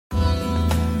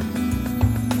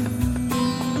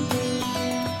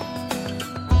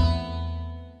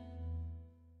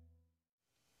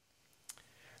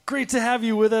Great to have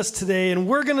you with us today, and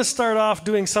we're going to start off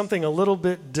doing something a little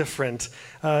bit different.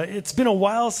 It's been a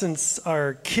while since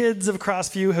our kids of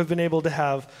Crossview have been able to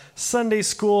have Sunday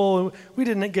school. We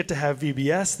didn't get to have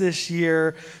VBS this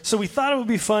year, so we thought it would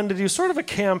be fun to do sort of a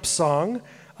camp song,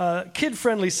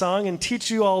 kid-friendly song, and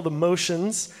teach you all the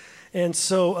motions. And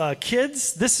so,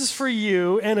 kids, this is for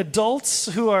you, and adults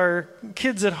who are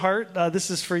kids at heart,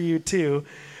 this is for you too.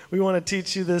 We want to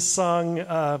teach you this song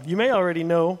you may already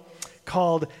know,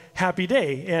 called Happy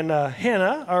Day. And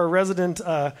Hannah, our resident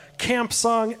camp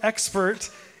song expert,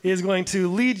 is going to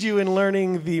lead you in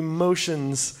learning the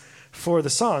motions for the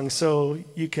song. So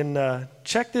you can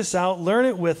check this out, learn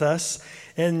it with us,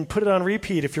 and put it on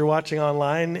repeat if you're watching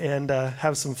online, and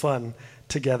have some fun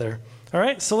together. All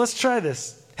right, so let's try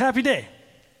this. Happy Day.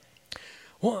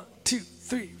 1, 2,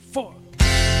 3, 4.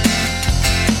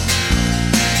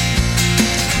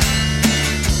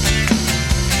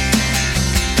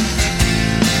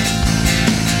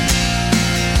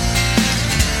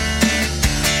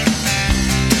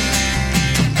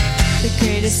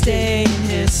 Greatest day in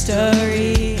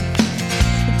history.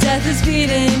 Death is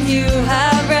beaten, you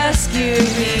have rescued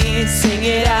me. Sing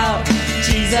it out,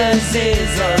 Jesus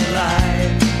is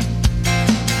alive.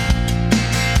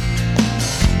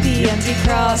 The empty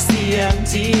cross, the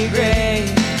empty grave,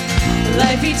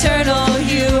 life eternal,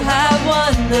 you have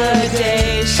won the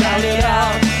day. Shout it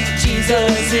out,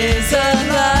 Jesus is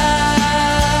alive.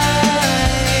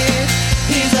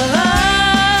 He's alive.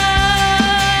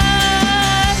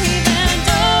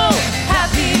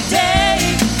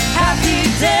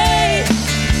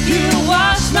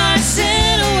 My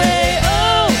sin away,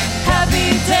 oh,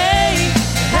 happy day,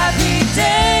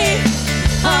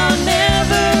 I'll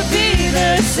never be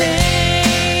the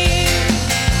same.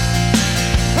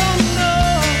 Oh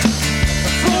no,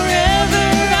 forever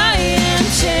I am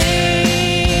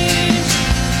changed.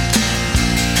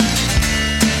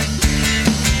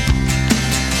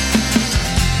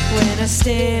 When I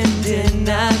stand in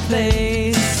that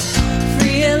place,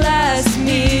 free at last,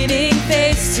 meeting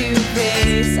face to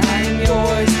face, I am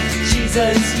yours,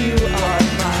 Jesus, you are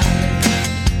mine.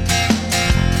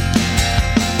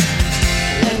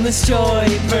 Endless joy,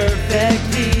 perfect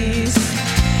peace,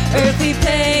 earthly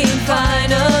pain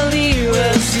finally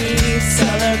will cease.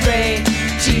 Celebrate,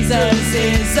 Jesus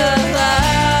is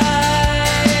alive.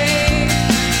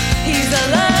 He's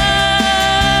alive.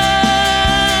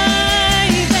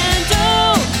 And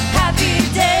oh, happy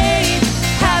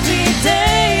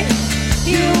day,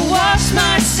 you wash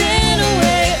my sin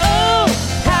away. Oh,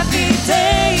 happy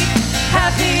day,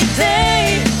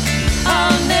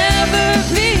 I'll never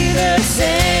be the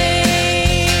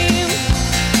same.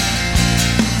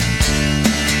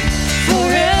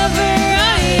 Forever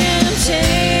I am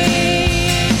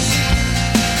changed.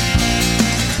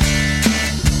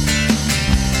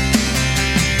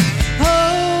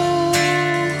 Oh,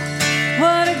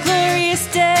 what a glorious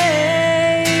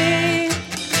day,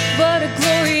 what a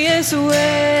glorious way.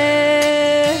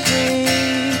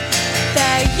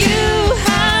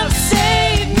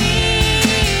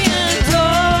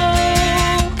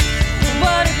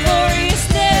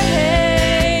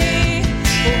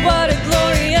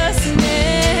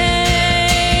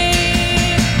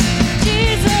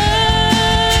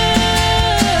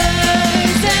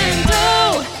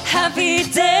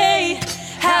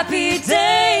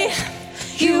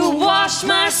 Wash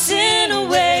my sin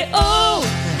away. Oh,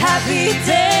 happy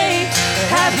day,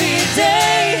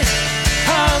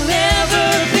 I'll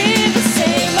never be the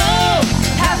same. Oh,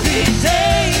 happy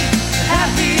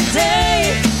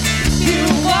day, you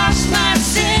wash my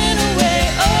sin away.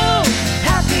 Oh,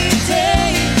 happy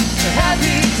day,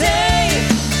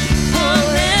 I'll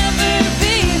never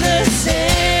be the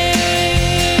same.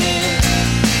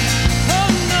 Oh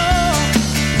no,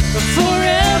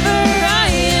 forever I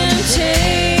am changed.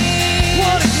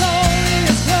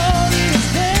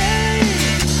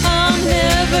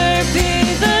 Be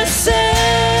the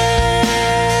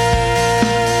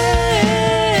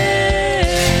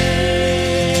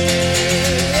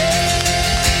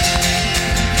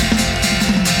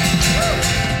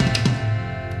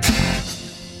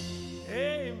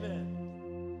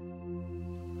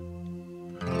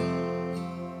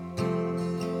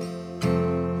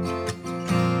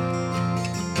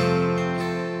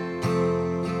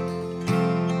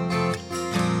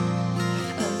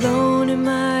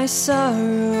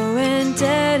sorrow and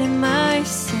dead in my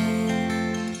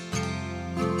sin,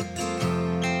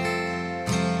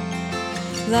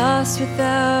 lost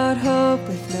without hope,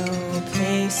 with no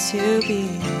place to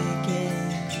begin.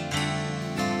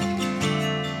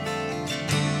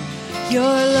 Your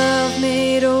love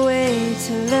made a way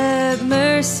to let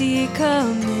mercy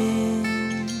come in.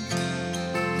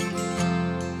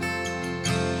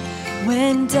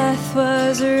 When death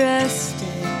was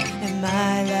arrested and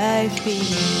my life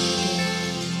began,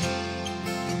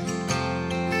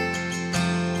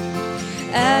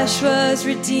 ash was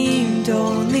redeemed,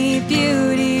 only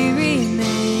beauty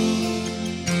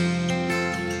remained.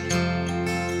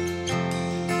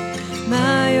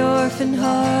 My orphan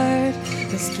heart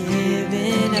was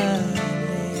given up.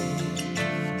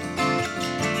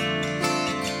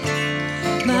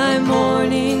 My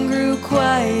mourning grew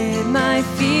quiet, my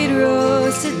feet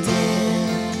rose to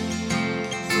dance.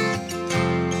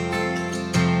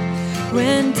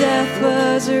 When death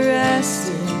was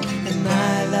arrested and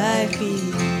my life began.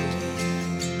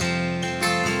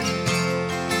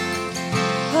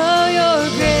 Oh, your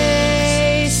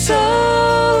grace so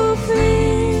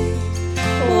free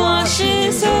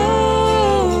washes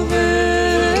over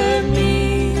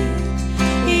me.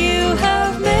 You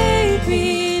have made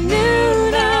me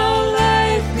new. Now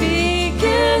life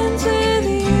begins with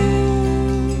you.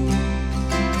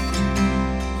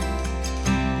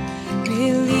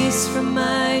 Released from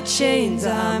my chains,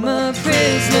 I'm a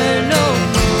prisoner no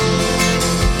more.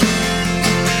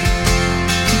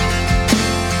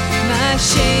 My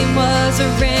shame was a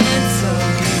ransom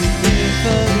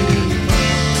fearfully.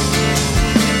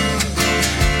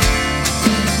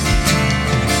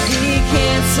 He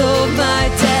canceled my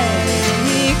debt and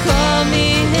he called me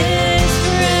his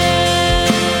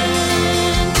friend.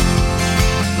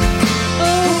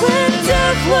 Oh, when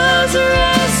death was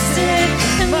arrested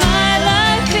and my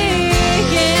life began.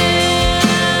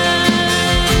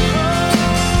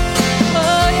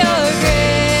 Oh, your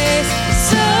grace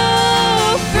so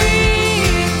free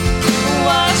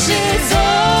washes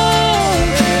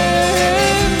over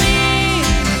me.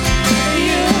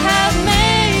 You have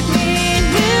made me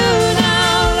new.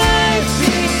 Now life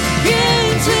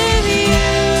begins with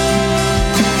you.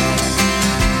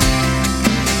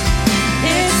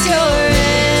 It's your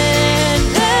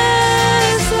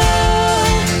endless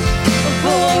love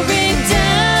pouring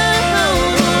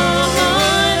down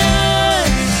on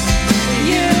us.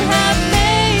 You have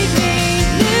made me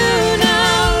new.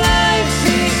 Now life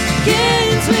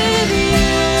begins with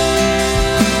you.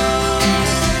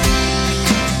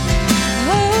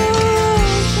 Oh,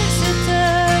 yes it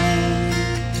does.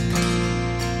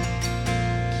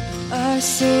 Our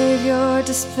Savior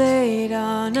displayed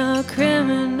on a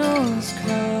criminal's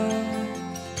cross.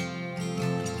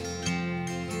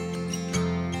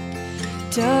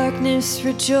 Darkness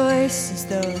rejoiced as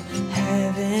though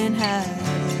heaven had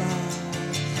lost.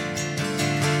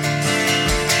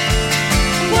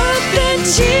 But then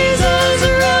Jesus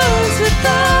rose with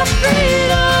our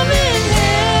freedom in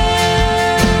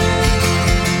hand.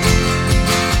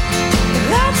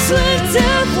 That's when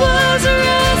death was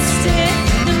arrested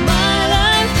and my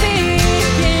life began.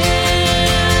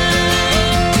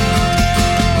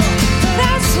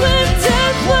 That's when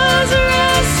death was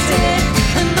arrested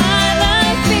and my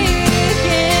life began.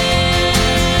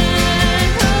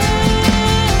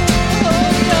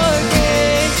 Oh, your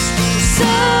grace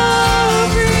so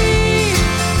free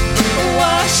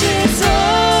washes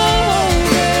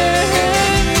over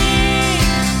me.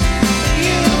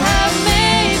 You have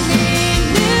made me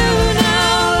new.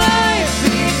 Now life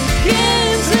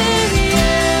begins with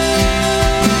you.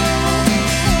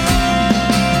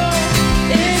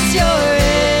 It's your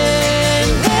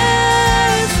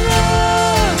endless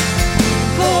love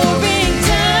pouring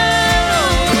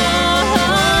down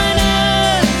on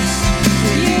us.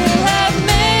 You have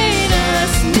made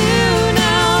us new.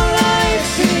 Now life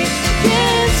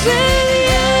begins with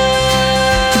you.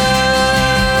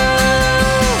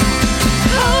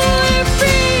 Oh, we're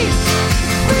free,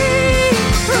 free,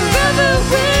 forever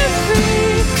we're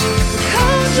free.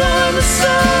 Come join the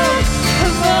song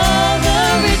of all the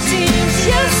redeemed.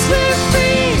 Yes, we're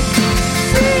free,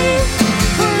 free,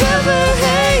 forever,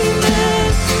 amen.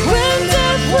 When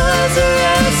death was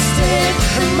arrested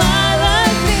and my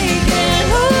life began.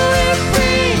 Oh, we're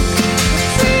free,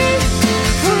 free,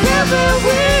 forever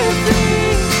we're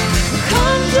free.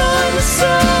 Come join the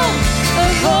song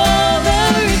of all the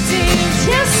redeemed.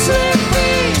 Yes, we're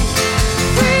free,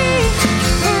 free,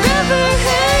 forever,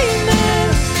 amen.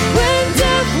 When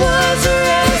death was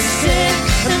arrested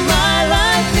and my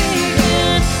life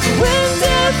began. When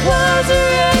death was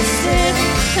arrested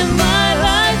and my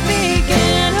life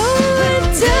began. Oh, when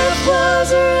death was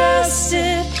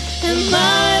arrested and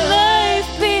my life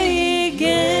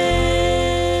began.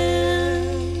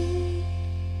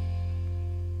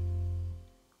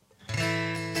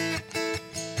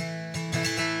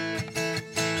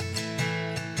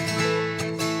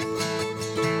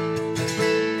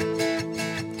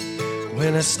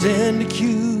 When I stand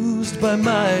accused by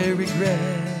my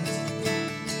regret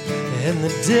and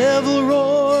the devil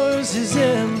roars his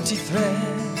empty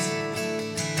threats.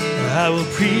 I will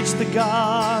preach the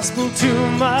gospel to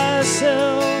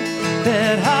myself,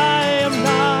 that I am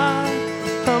not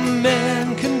a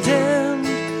man condemned,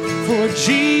 for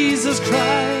Jesus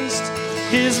Christ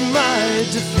is my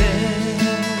defense.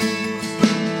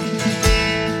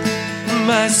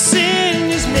 My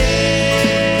sin is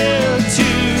nailed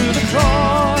to the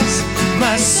cross,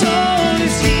 my soul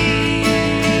is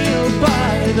healed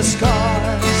by the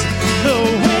scars. The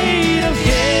weight of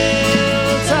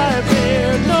guilt I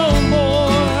bear no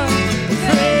more.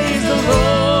 Praise the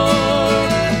Lord,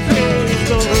 praise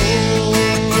the Lord.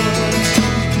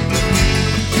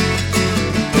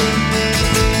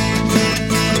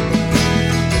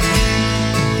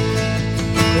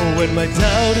 Oh, when my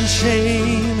doubt and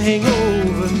shame hang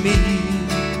over me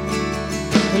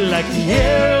like the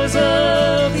arrows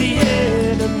of the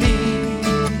enemy,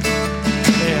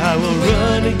 I will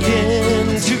run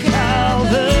again to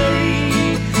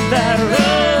Calvary, that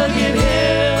rugged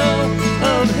hill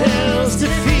of hell's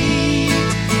defeat,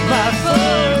 my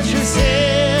fortress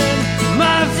and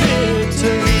my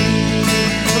victory.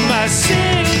 My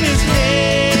sin is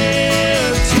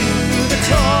nailed to the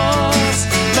cross,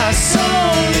 my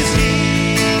soul is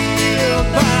healed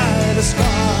by the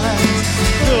scars.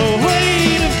 The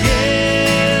weight of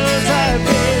guilt I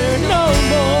bear no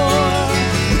more.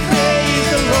 Praise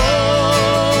the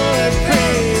Lord,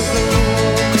 praise the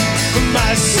Lord.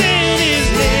 My sin is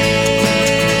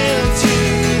nailed to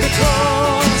the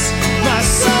cross, my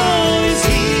soul is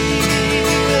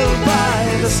healed by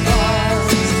the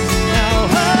scars. Now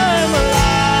I'm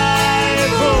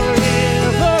alive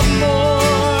forevermore.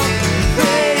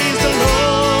 Praise the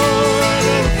Lord,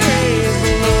 oh praise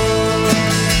the Lord.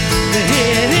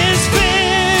 It is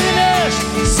finished,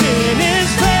 sin is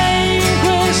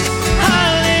vanquished,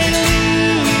 hallelujah,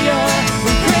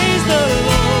 praise the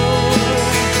Lord.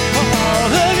 All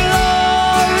the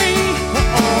glory,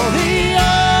 all the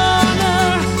honor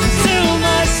to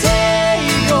my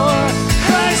Savior,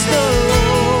 Christ the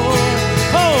Lord.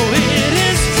 Oh, it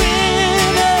is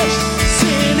finished,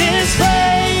 sin is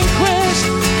vanquished,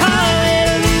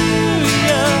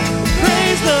 hallelujah,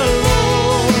 praise the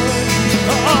Lord.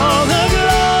 All the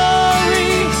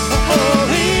glory, all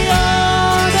the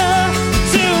honor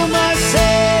to my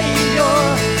Savior,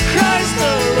 Christ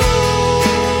the Lord.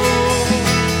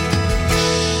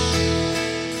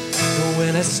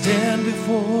 When I stand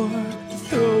before the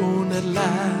throne at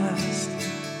last,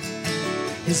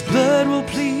 His blood will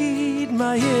plead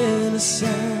my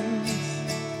innocence.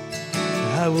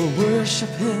 I will worship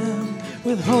Him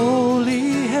with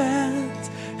holy hands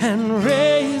and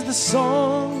raise the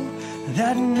song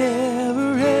that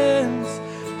never ends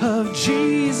of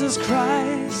Jesus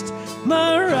Christ,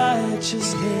 my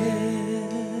righteousness.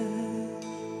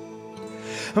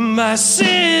 My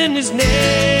sin is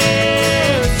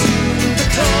nailed to the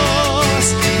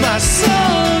cross, my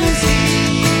soul is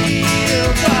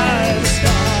healed by the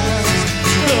scars.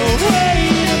 The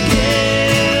weight of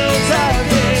guilt I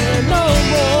bear no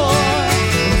more.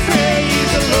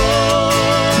 Praise the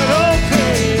Lord, oh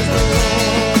praise the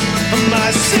Lord. My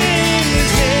sin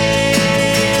is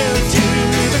nailed to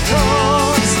the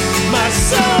cross, my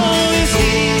soul is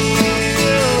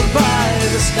healed by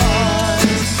the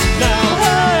scars. Now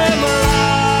I'm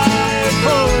alive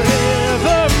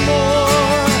forevermore.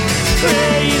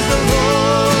 Praise the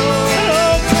Lord,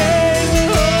 oh praise the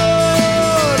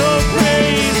Lord, oh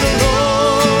praise the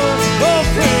Lord, oh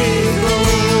praise the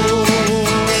Lord.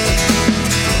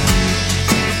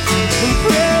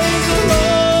 Praise the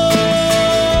Lord,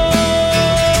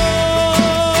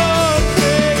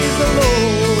 praise the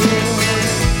Lord.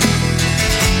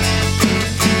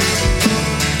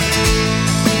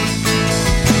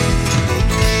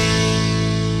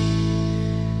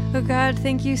 Oh God,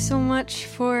 thank you so much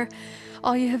for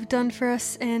all you have done for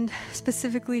us, and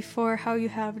specifically for how you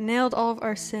have nailed all of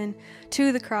our sin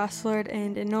to the cross, Lord,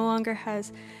 and it no longer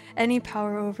has any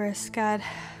power over us. God,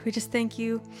 we just thank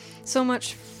you so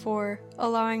much for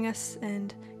allowing us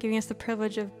and giving us the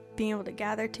privilege of being able to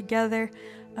gather together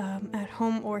at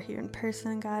home or here in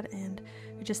person, God, and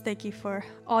we just thank you for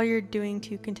all you're doing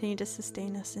to continue to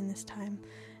sustain us in this time.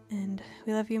 And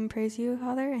we love you and praise you,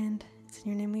 Father, and it's in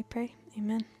your name we pray.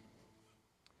 Amen.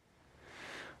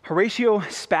 Horatio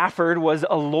Spafford was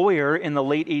a lawyer in the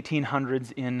late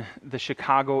 1800s in the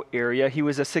Chicago area. He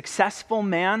was a successful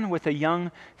man with a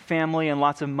young family and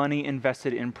lots of money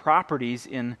invested in properties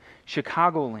in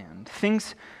Chicagoland.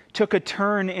 Things took a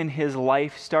turn in his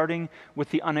life, starting with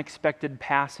the unexpected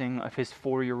passing of his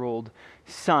 4-year-old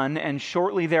son. And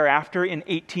shortly thereafter, in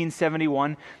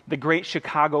 1871, the Great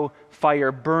Chicago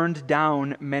Fire burned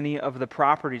down many of the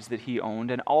properties that he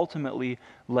owned and ultimately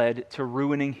led to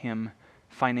ruining him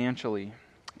financially.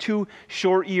 2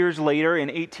 short years later, in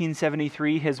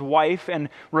 1873, his wife and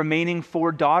remaining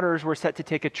 4 daughters were set to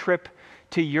take a trip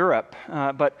to Europe.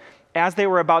 But as they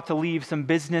were about to leave, some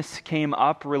business came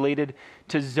up related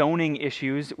to zoning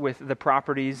issues with the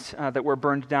properties that were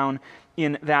burned down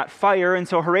in that fire. And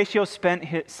so Horatio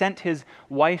sent his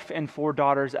wife and 4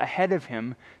 daughters ahead of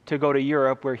him to go to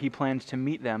Europe, where he planned to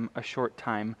meet them a short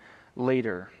time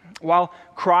later. While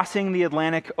crossing the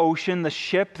Atlantic Ocean, the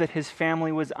ship that his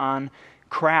family was on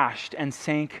crashed and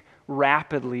sank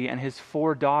rapidly, and his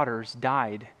 4 daughters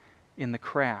died in the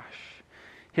crash.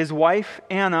 His wife,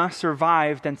 Anna,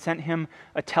 survived and sent him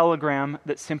a telegram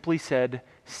that simply said,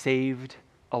 "Saved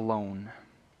alone."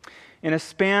 In a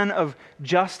span of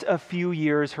just a few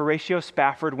years, Horatio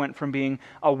Spafford went from being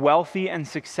a wealthy and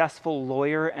successful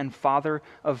lawyer and father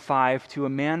of 5 to a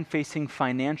man facing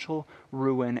financial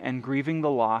ruin and grieving the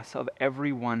loss of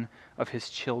every one of his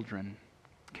children.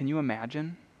 Can you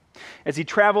imagine? As he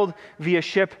traveled via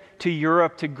ship to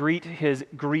Europe to greet his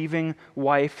grieving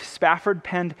wife, Spafford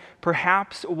penned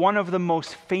perhaps one of the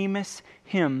most famous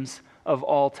hymns of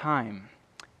all time,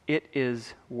 "It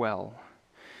Is Well."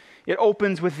 It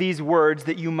opens with these words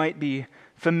that you might be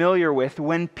familiar with: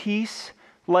 "When peace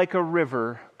like a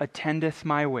river attendeth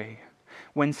my way,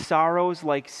 when sorrows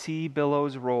like sea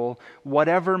billows roll,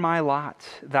 whatever my lot,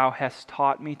 thou hast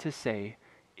taught me to say,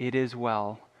 it is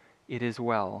well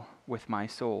with my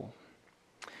soul."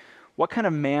 What kind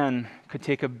of man could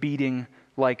take a beating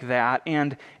like that?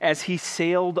 And as he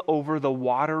sailed over the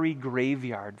watery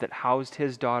graveyard that housed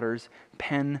his daughters,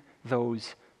 pen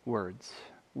those words: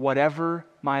 "Whatever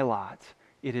my lot,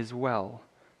 it is well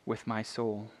with my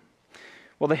soul."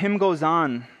 Well, the hymn goes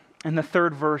on, and the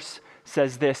 3rd verse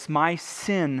says this: "My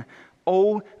sin,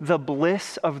 oh, the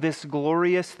bliss of this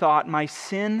glorious thought, my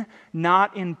sin,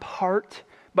 not in part,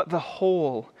 but the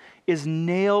whole, is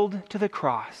nailed to the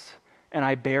cross, and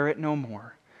I bear it no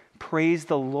more. Praise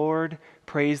the Lord,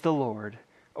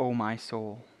 O my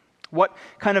soul." What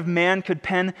kind of man could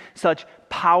pen such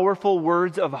powerful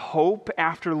words of hope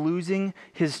after losing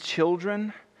his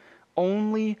children?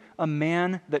 Only a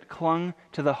man that clung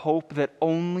to the hope that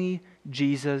only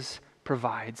Jesus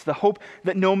provides. The hope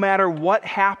that no matter what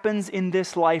happens in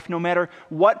this life, no matter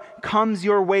what comes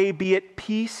your way, be it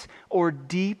peace or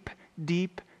deep,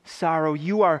 deep sorrow,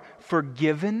 you are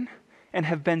forgiven and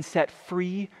have been set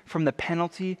free from the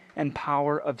penalty and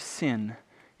power of sin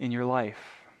in your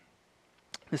life.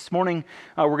 This morning,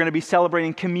 we're going to be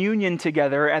celebrating communion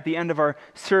together at the end of our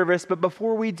service. But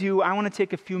before we do, I want to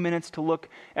take a few minutes to look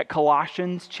at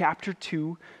Colossians chapter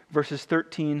 2, verses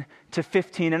 13 to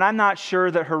 15. And I'm not sure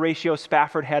that Horatio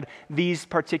Spafford had these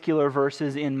particular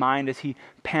verses in mind as he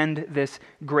penned this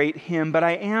great hymn, but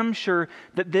I am sure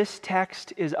that this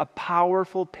text is a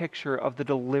powerful picture of the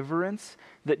deliverance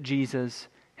that Jesus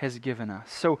has given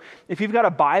us. So if you've got a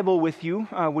Bible with you,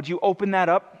 would you open that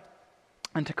up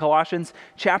into Colossians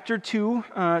chapter 2,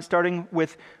 starting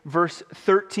with verse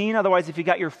 13. Otherwise, if you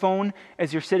got your phone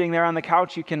as you're sitting there on the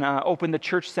couch, you can open the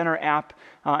Church Center app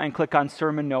and click on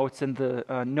Sermon Notes, and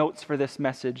the notes for this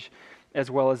message, as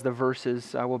well as the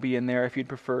verses, will be in there if you'd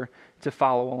prefer to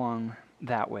follow along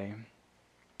that way.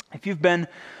 If you've been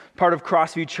part of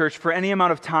Crossview Church for any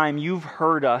amount of time, you've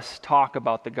heard us talk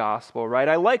about the gospel, right?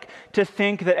 I like to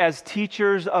think that as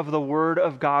teachers of the Word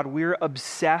of God, we're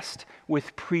obsessed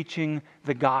with preaching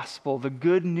the gospel, the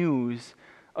good news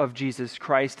of Jesus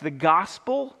Christ. The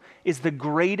gospel is the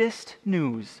greatest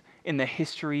news in the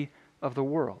history of the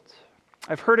world.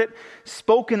 I've heard it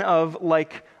spoken of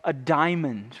like a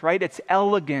diamond, right? It's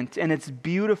elegant and it's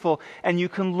beautiful, and you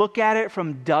can look at it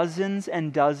from dozens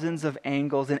and dozens of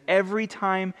angles, and every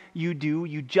time you do,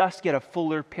 you just get a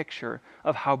fuller picture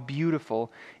of how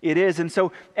beautiful it is. And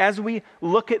so as we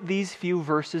look at these few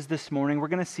verses this morning, we're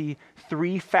going to see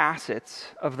 3 facets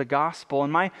of the gospel,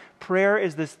 and my prayer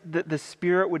is this, that the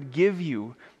Spirit would give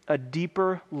you a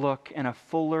deeper look and a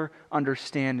fuller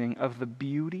understanding of the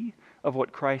beauty of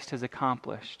what Christ has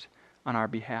accomplished on our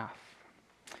behalf.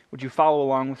 Would you follow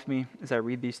along with me as I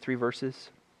read these 3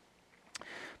 verses?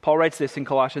 Paul writes this in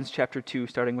Colossians chapter 2,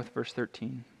 starting with verse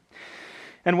 13.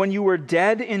 "And when you were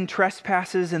dead in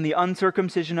trespasses and the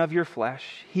uncircumcision of your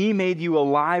flesh, he made you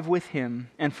alive with him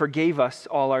and forgave us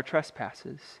all our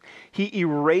trespasses. He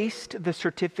erased the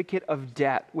certificate of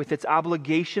debt with its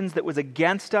obligations that was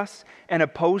against us and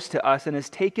opposed to us, and has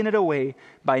taken it away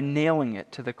by nailing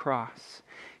it to the cross.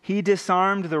 He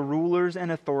disarmed the rulers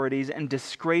and authorities and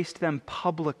disgraced them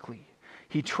publicly.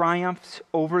 He triumphs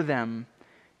over them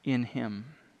in him.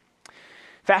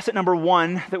 Facet number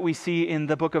 1 that we see in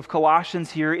the book of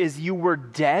Colossians here is you were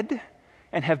dead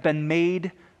and have been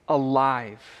made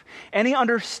alive. Any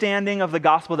understanding of the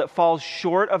gospel that falls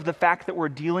short of the fact that we're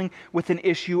dealing with an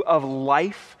issue of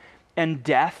life and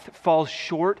death falls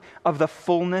short of the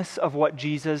fullness of what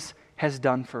Jesus has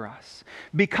done for us.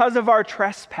 Because of our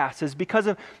trespasses, because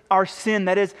of our sin,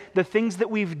 that is, the things that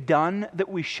we've done that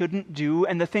we shouldn't do,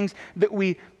 and the things that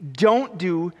we don't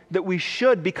do that we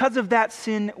should, because of that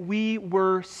sin, we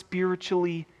were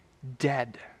spiritually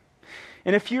dead.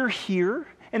 And if you're here,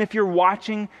 and if you're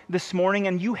watching this morning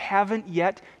and you haven't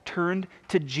yet turned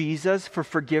to Jesus for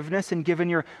forgiveness and given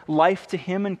your life to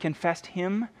him and confessed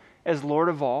him as Lord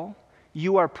of all,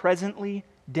 you are presently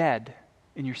dead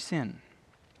in your sin.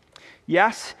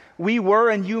 Yes, we were,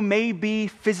 and you may be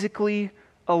physically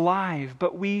alive,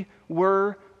 but we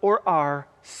were or are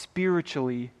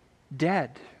spiritually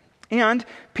dead. And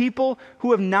people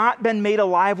who have not been made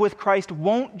alive with Christ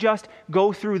won't just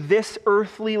go through this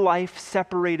earthly life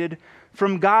separated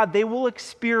from God. They will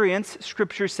experience,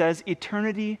 Scripture says,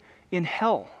 eternity in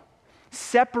hell,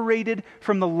 separated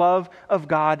from the love of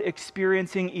God,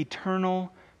 experiencing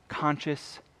eternal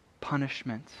conscious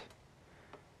punishment.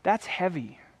 That's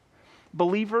heavy.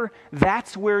 Believer,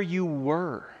 that's where you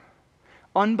were.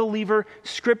 Unbeliever,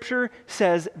 Scripture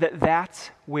says that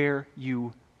that's where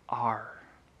you are.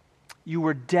 You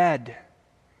were dead,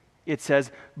 it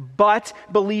says, but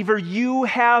believer, you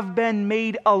have been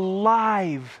made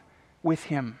alive with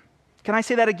him. Can I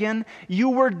say that again? You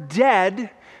were dead,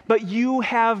 but you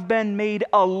have been made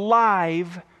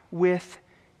alive with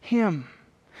him.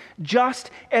 Just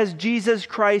as Jesus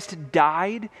Christ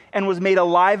died and was made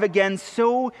alive again,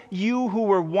 so you who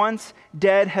were once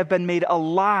dead have been made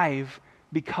alive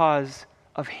because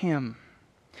of him.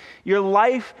 Your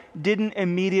life didn't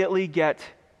immediately get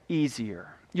easier.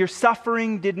 Your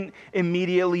suffering didn't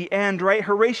immediately end, right?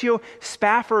 Horatio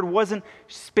Spafford wasn't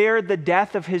spared the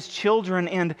death of his children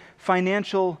and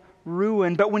financial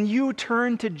ruin. But when you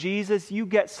turn to Jesus, you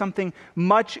get something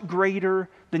much greater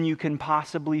than you can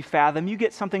possibly fathom. You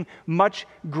get something much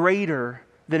greater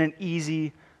than an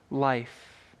easy life.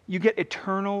 You get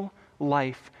eternal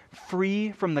life,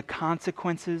 free from the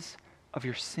consequences of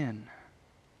your sin.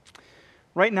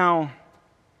 Right now,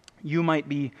 you might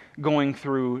be going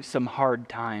through some hard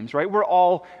times, right? We're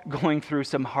all going through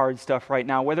some hard stuff right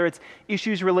now, whether it's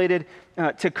issues related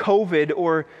to COVID,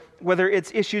 or whether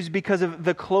it's issues because of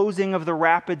the closing of the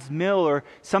Rapids Mill, or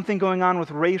something going on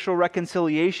with racial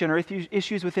reconciliation, or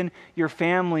issues within your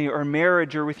family or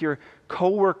marriage, or with your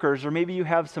coworkers, or maybe you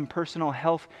have some personal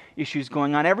health issues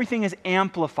going on. Everything is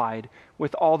amplified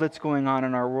with all that's going on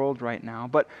in our world right now.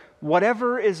 But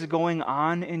whatever is going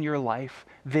on in your life,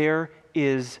 there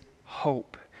is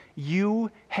hope. You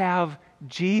have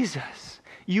Jesus.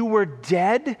 You were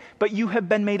dead, but you have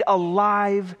been made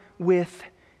alive with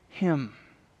him.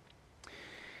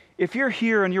 If you're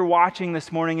here and you're watching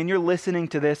this morning and you're listening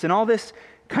to this and all this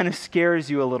kind of scares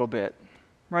you a little bit,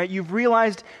 right? You've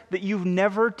realized that you've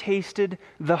never tasted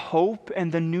the hope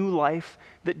and the new life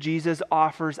that Jesus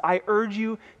offers. I urge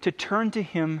you to turn to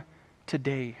him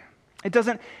today. It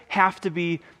doesn't have to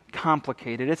be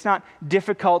complicated. It's not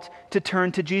difficult to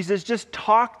turn to Jesus. Just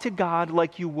talk to God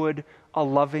like you would a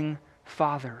loving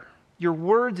father. Your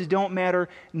words don't matter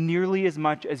nearly as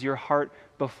much as your heart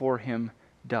before him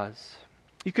does.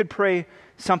 You could pray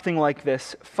something like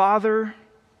this: Father,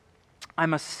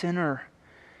 I'm a sinner,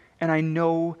 and I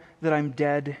know that I'm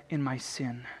dead in my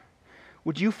sin.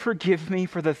 Would you forgive me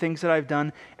for the things that I've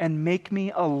done and make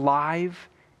me alive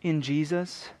in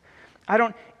Jesus? I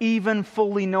don't even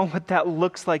fully know what that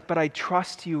looks like, but I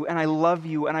trust you and I love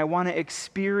you and I want to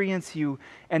experience you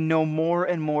and know more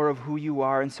and more of who you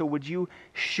are. And so would you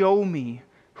show me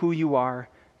who you are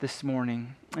this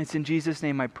morning? It's in Jesus'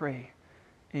 name I pray.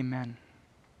 Amen.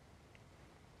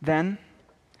 Then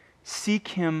seek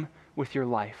him with your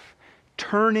life,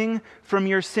 turning from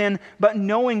your sin, but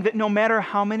knowing that no matter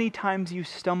how many times you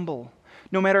stumble,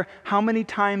 no matter how many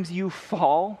times you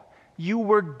fall, you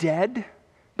were dead,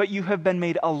 but you have been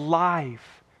made alive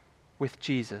with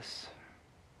Jesus.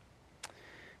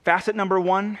 Facet number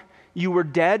 1, you were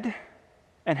dead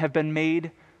and have been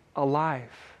made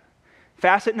alive.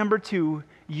 Facet number 2,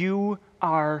 you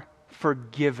are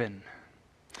forgiven.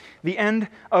 The end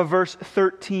of verse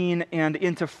 13 and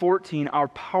into 14 are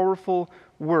powerful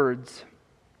words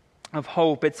of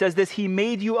hope. It says this: He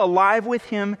made you alive with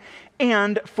him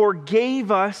and forgave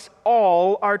us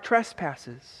all our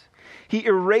trespasses. He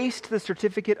erased the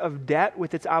certificate of debt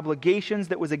with its obligations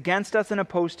that was against us and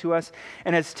opposed to us,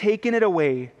 and has taken it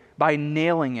away by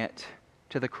nailing it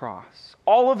to the cross.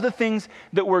 All of the things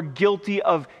that we're guilty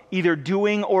of either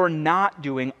doing or not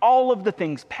doing, all of the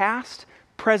things past,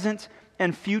 present,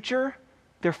 and future,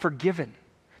 they're forgiven.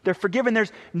 They're forgiven.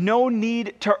 There's no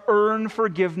need to earn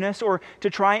forgiveness or to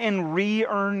try and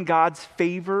re-earn God's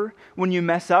favor when you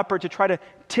mess up or to try to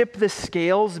tip the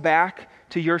scales back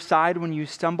to your side when you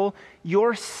stumble.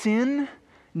 Your sin,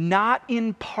 not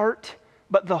in part,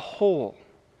 but the whole,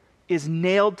 is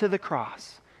nailed to the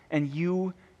cross, and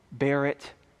you bear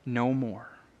it no more.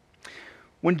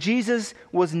 When Jesus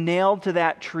was nailed to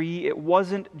that tree, it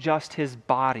wasn't just his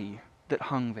body that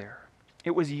hung there.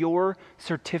 It was your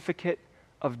certificate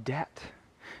of debt.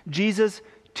 Jesus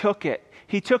took it.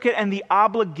 He took it and the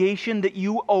obligation that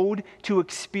you owed to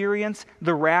experience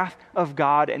the wrath of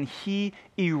God, and he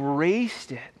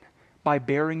erased it by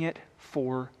bearing it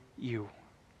for you.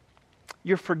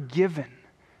 You're forgiven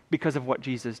because of what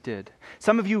Jesus did.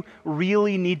 Some of you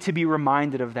really need to be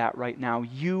reminded of that right now.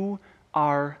 You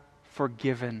are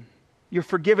forgiven. You're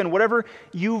forgiven. Whatever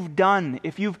you've done,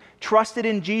 if you've trusted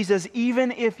in Jesus,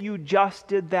 even if you just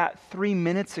did that 3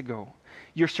 minutes ago,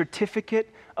 your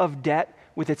certificate of debt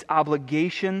with its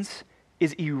obligations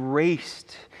is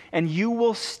erased, and you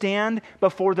will stand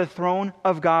before the throne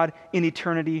of God in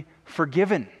eternity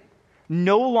forgiven,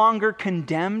 no longer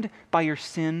condemned by your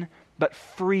sin, but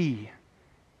free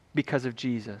because of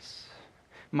Jesus.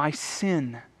 My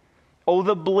sin, oh,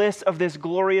 the bliss of this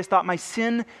glorious thought, my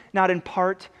sin, not in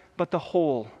part, but the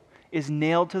whole, is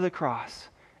nailed to the cross,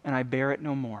 and I bear it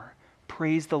no more.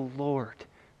 Praise the Lord.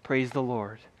 Praise the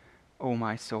Lord, oh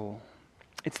my soul.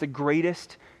 It's the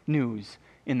greatest news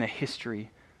in the history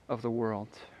of the world.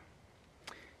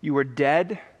 You were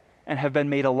dead and have been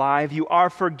made alive. You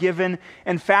are forgiven.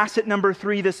 And facet number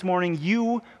 3 this morning,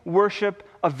 you worship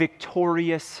a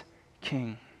victorious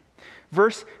King.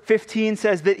 Verse 15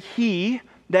 says that he,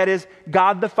 that is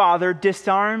God the Father,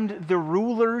 disarmed the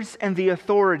rulers and the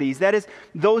authorities. That is,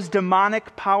 those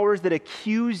demonic powers that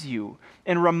accuse you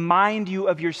and remind you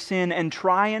of your sin and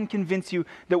try and convince you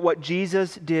that what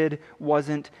Jesus did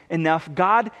wasn't enough.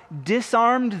 God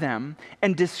disarmed them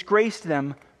and disgraced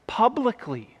them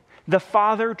publicly. The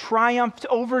Father triumphed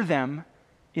over them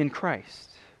in Christ.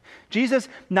 Jesus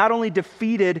not only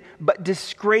defeated, but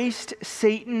disgraced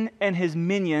Satan and his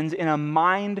minions in a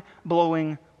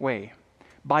mind-blowing way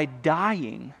by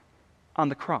dying on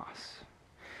the cross.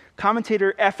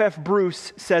 Commentator F.F.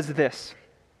 Bruce says this.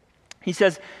 He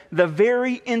says, the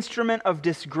very instrument of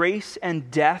disgrace and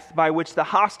death by which the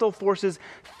hostile forces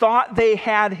thought they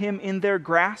had him in their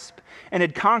grasp and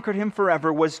had conquered him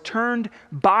forever was turned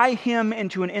by him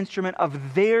into an instrument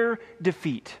of their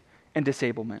defeat and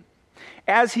disablement.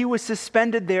 As he was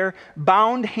suspended there,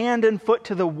 bound hand and foot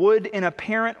to the wood in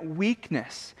apparent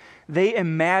weakness, they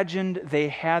imagined they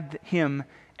had him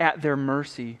at their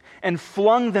mercy and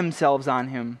flung themselves on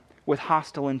him with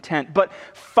hostile intent. But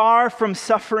far from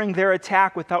suffering their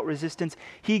attack without resistance,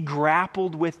 he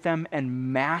grappled with them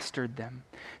and mastered them,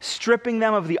 stripping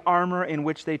them of the armor in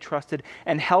which they trusted,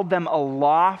 and held them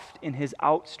aloft in his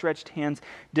outstretched hands,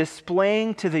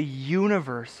 displaying to the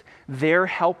universe their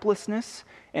helplessness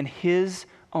and his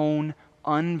own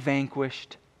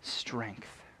unvanquished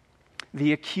strength.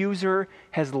 The accuser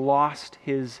has lost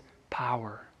his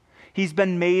power. He's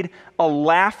been made a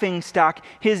laughingstock.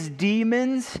 His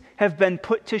demons have been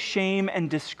put to shame and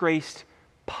disgraced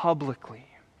publicly.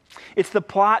 It's the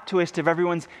plot twist of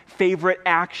everyone's favorite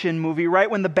action movie, right?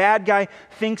 When the bad guy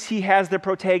thinks he has the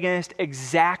protagonist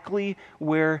exactly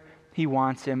where he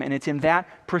wants him. And it's in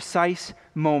that precise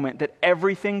moment that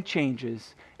everything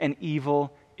changes and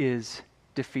evil is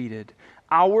defeated.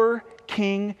 Our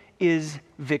King is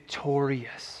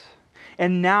victorious.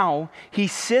 And now he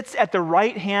sits at the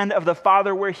right hand of the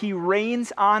Father where he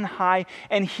reigns on high,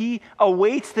 and he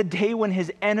awaits the day when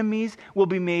his enemies will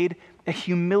be made a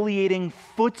humiliating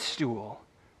footstool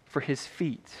for his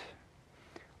feet.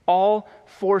 All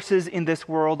forces in this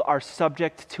world are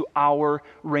subject to our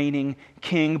reigning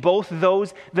King, both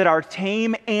those that are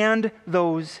tame and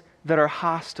those that are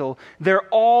hostile. They're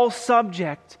all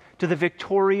subject to the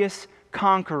victorious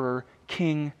conqueror,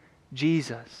 King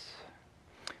Jesus.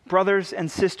 Brothers and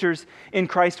sisters in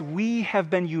Christ, we have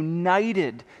been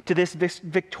united to this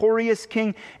victorious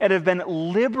King and have been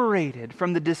liberated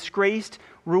from the disgraced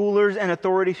rulers and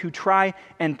authorities who try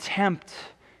and tempt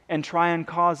and try and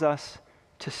cause us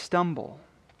to stumble.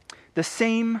 The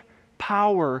same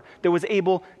power that was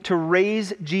able to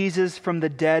raise Jesus from the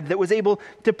dead, that was able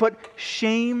to put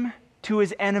shame to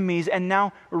his enemies and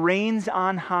now reigns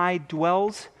on high,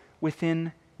 dwells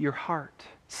within your heart.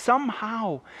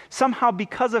 Somehow,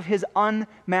 because of his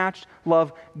unmatched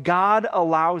love, God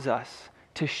allows us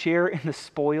to share in the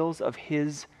spoils of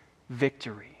his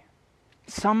victory.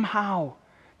 Somehow,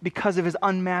 because of his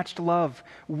unmatched love,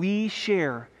 we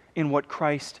share in what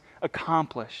Christ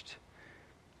accomplished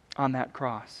on that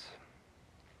cross.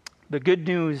 The good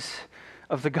news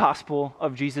of the gospel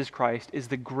of Jesus Christ is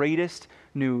the greatest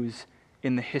news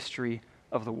in the history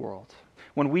of the world.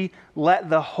 When we let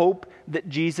the hope that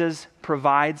Jesus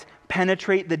provides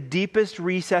penetrate the deepest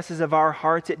recesses of our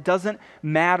hearts, it doesn't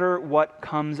matter what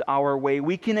comes our way.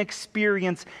 We can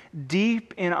experience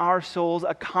deep in our souls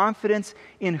a confidence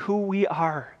in who we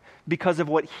are because of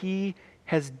what he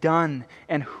has done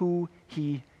and who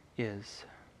he is.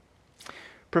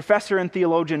 Professor and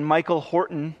theologian Michael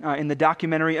Horton, in the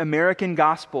documentary American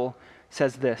Gospel,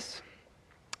 says this: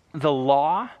 the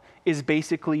law is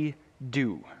basically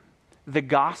due. The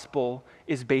gospel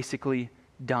is basically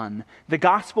done. The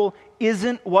gospel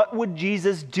isn't what would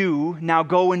Jesus do, now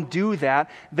go and do that.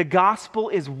 The gospel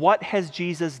is what has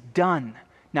Jesus done,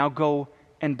 now go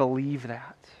and believe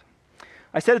that.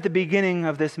 I said at the beginning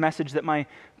of this message that my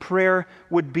prayer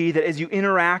would be that as you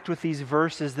interact with these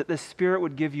verses, that the Spirit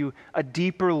would give you a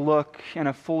deeper look and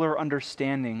a fuller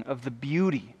understanding of the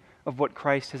beauty of what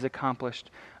Christ has accomplished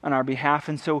on our behalf.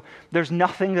 And so there's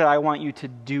nothing that I want you to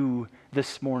do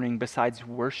this morning besides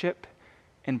worship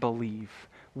and believe.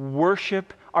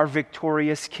 Worship our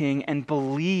victorious King and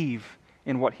believe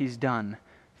in what he's done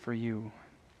for you.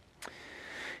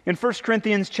 In 1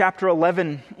 Corinthians chapter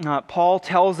 11, Paul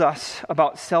tells us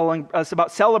about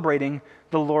celebrating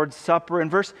the Lord's Supper. In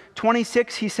verse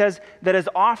 26, he says that as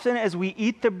often as we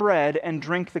eat the bread and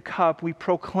drink the cup, we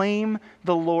proclaim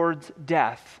the Lord's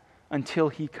death until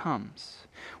he comes.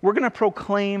 We're going to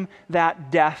proclaim that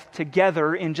death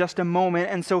together in just a moment.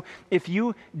 And so if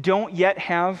you don't yet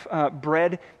have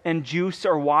bread and juice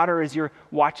or water as you're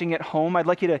watching at home, I'd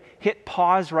like you to hit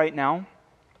pause right now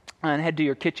and head to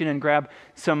your kitchen and grab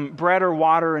some bread or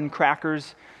water and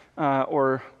crackers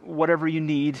or whatever you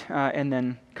need, and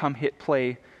then come hit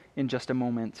play in just a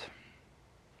moment.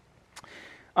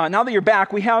 Now that you're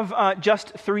back, we have just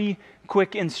 3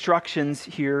 quick instructions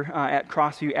here at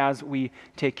Crossview as we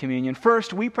take communion.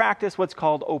 First, we practice what's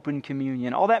called open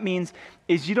communion. All that means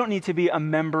is you don't need to be a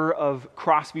member of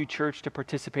Crossview Church to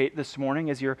participate this morning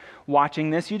as you're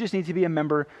watching this. You just need to be a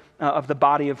member of the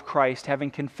body of Christ,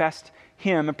 having confessed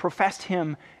him and professed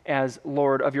him as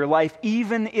Lord of your life.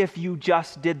 Even if you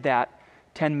just did that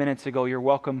 10 minutes ago, you're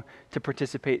welcome to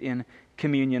participate in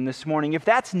communion this morning. If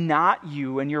that's not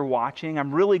you and you're watching,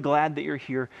 I'm really glad that you're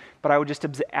here, but I would just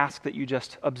ask that you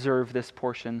just observe this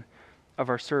portion of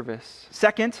our service.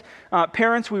 Second,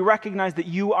 parents, we recognize that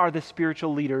you are the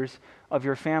spiritual leaders of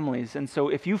your families. And so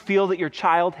if you feel that your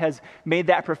child has made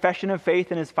that profession of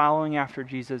faith and is following after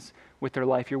Jesus with their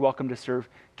life, you're welcome to serve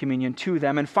communion to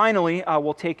them. And finally,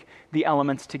 we'll take the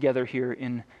elements together here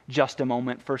in just a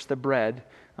moment. First the bread,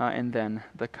 and then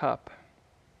the cup.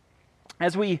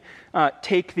 As we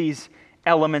take these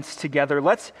elements together,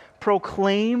 let's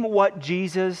proclaim what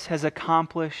Jesus has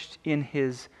accomplished in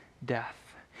his death.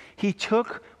 He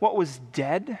took what was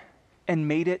dead and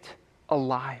made it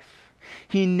alive.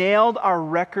 He nailed our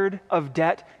record of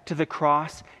debt to the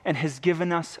cross and has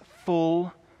given us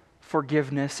full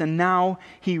forgiveness. And now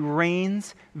he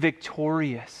reigns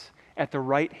victorious at the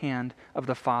right hand of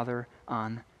the Father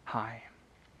on high.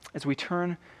 As we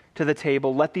turn to the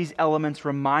table, let these elements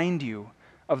remind you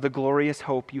of the glorious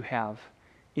hope you have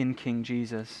in King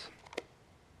Jesus.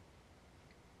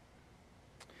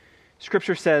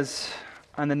 Scripture says,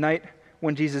 on the night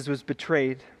when Jesus was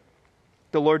betrayed,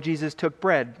 the Lord Jesus took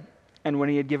bread, and when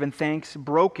he had given thanks,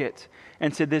 broke it,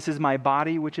 and said, "This is my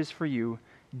body, which is for you.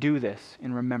 Do this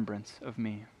in remembrance of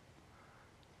me."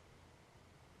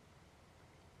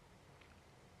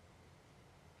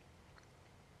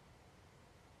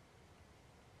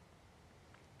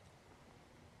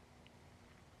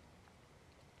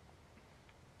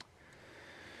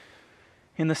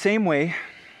 In the same way,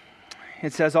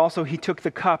 it says also, he took the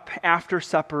cup after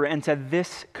supper and said,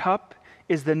 "This cup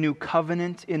is the new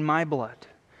covenant in my blood.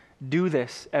 Do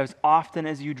this as often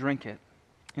as you drink it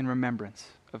in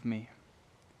remembrance of me."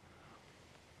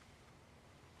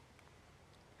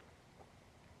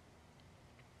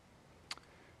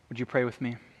 Would you pray with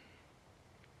me?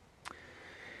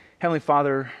 Heavenly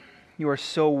Father, you are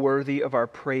so worthy of our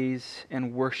praise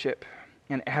and worship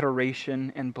and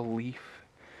adoration and belief.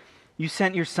 You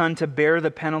sent your Son to bear the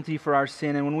penalty for our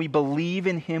sin, and when we believe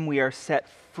in him, we are set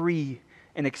free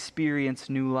and experience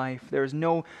new life. There is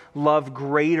no love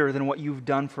greater than what you've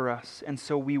done for us, and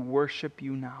so we worship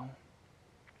you now.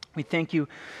 We thank you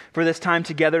for this time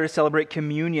together to celebrate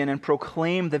communion and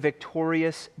proclaim the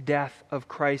victorious death of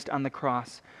Christ on the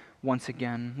cross once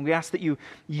again. We ask that you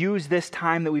use this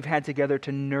time that we've had together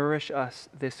to nourish us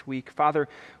this week. Father,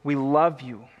 we love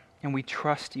you and we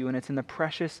trust you, and it's in the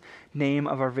precious name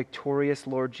of our victorious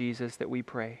Lord Jesus that we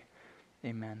pray.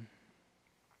 Amen.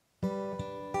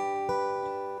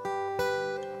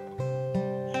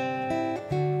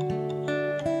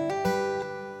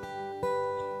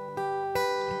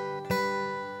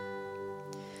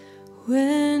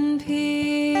 When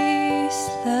peace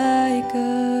like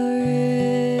a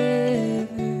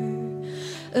river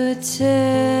attendeth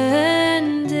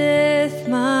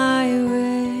my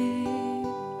way,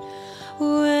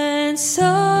 when sorrows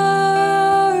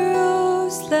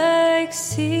like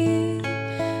sea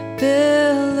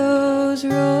billows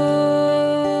roll,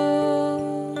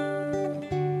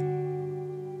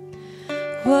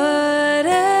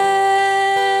 whatever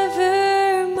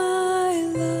my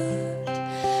lot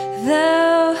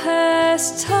Thou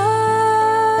hast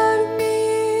taught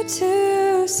me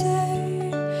to say,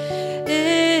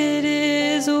 it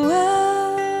is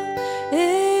well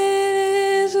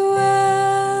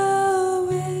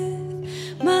with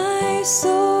my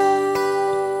soul.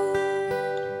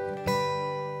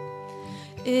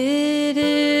 It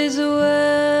is well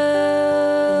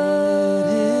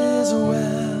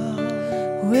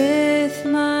with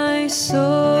my soul.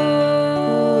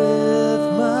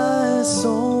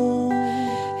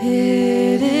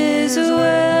 It is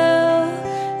well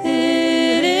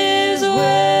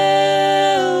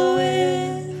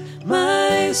with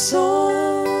my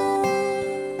soul.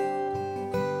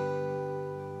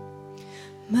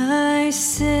 My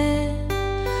sin,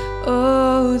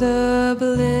 oh, the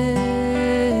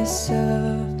bliss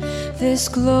of this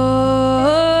glorious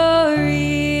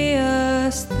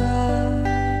thought.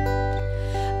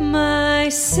 My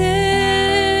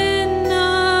sin,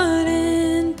 not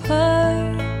in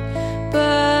part,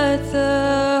 but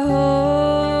the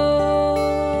whole,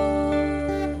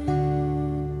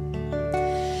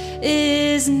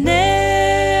 is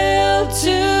nailed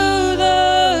to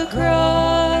the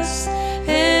cross,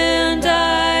 and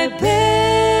I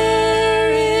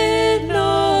bear it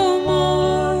no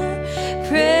more.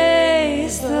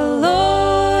 Praise the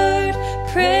Lord,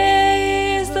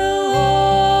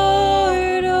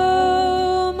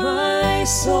 oh my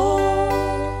soul.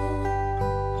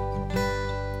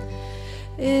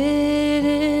 It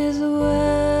is well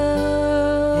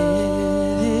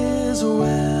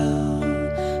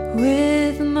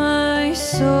with my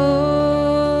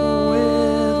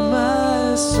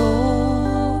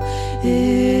soul.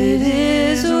 It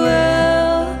is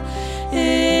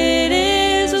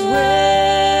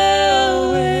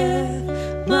well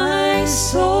with my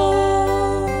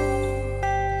soul.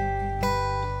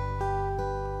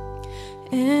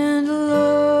 And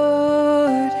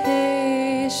Lord,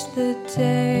 haste the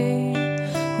day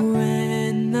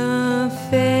when the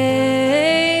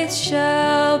faith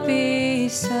shall be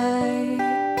sight,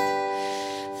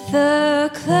 the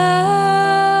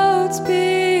clouds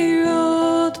be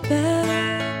rolled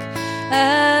back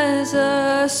as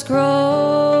a scroll,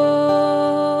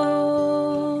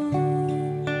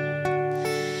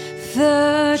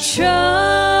 the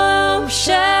trump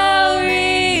shall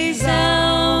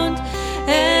resound,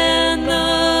 and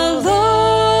the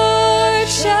Lord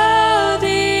shall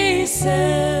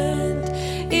descend.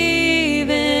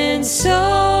 Even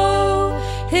so,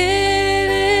 it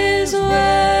is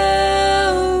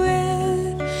well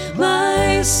with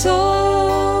my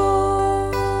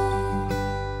soul.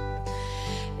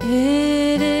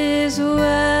 It is well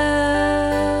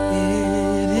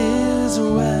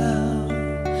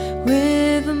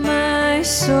with my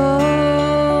soul.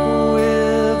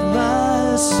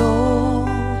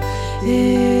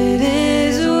 It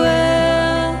is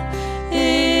well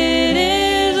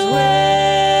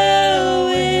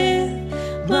with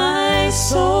my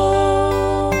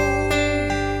soul.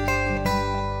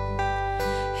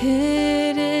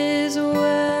 It is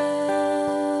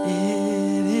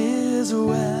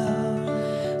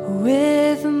well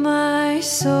with my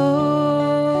soul.